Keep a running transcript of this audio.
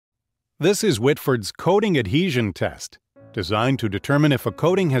This is Whitford's coating adhesion test, designed to determine if a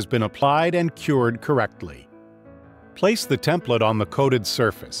coating has been applied and cured correctly. Place the template on the coated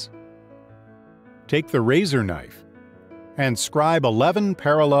surface. Take the razor knife and scribe 11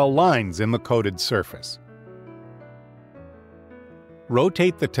 parallel lines in the coated surface.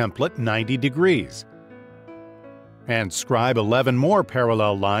 Rotate the template 90 degrees and scribe 11 more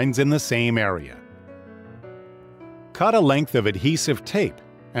parallel lines in the same area. Cut a length of adhesive tape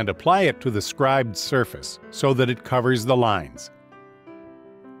and apply it to the scribed surface so that it covers the lines.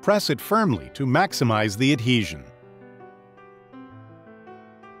 Press it firmly to maximize the adhesion.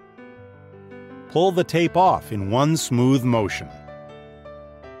 Pull the tape off in one smooth motion.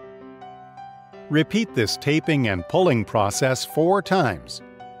 Repeat this taping and pulling process 4 times.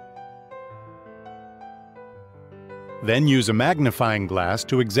 Then use a magnifying glass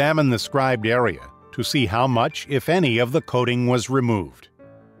to examine the scribed area to see how much, if any, of the coating was removed.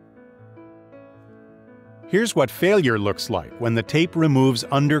 Here's what failure looks like when the tape removes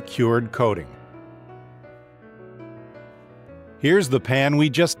under-cured coating. Here's the pan we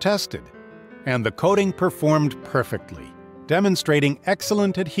just tested, and the coating performed perfectly, demonstrating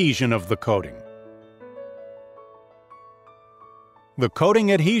excellent adhesion of the coating. The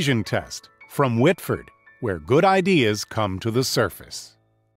coating adhesion test from Whitford, where good ideas come to the surface.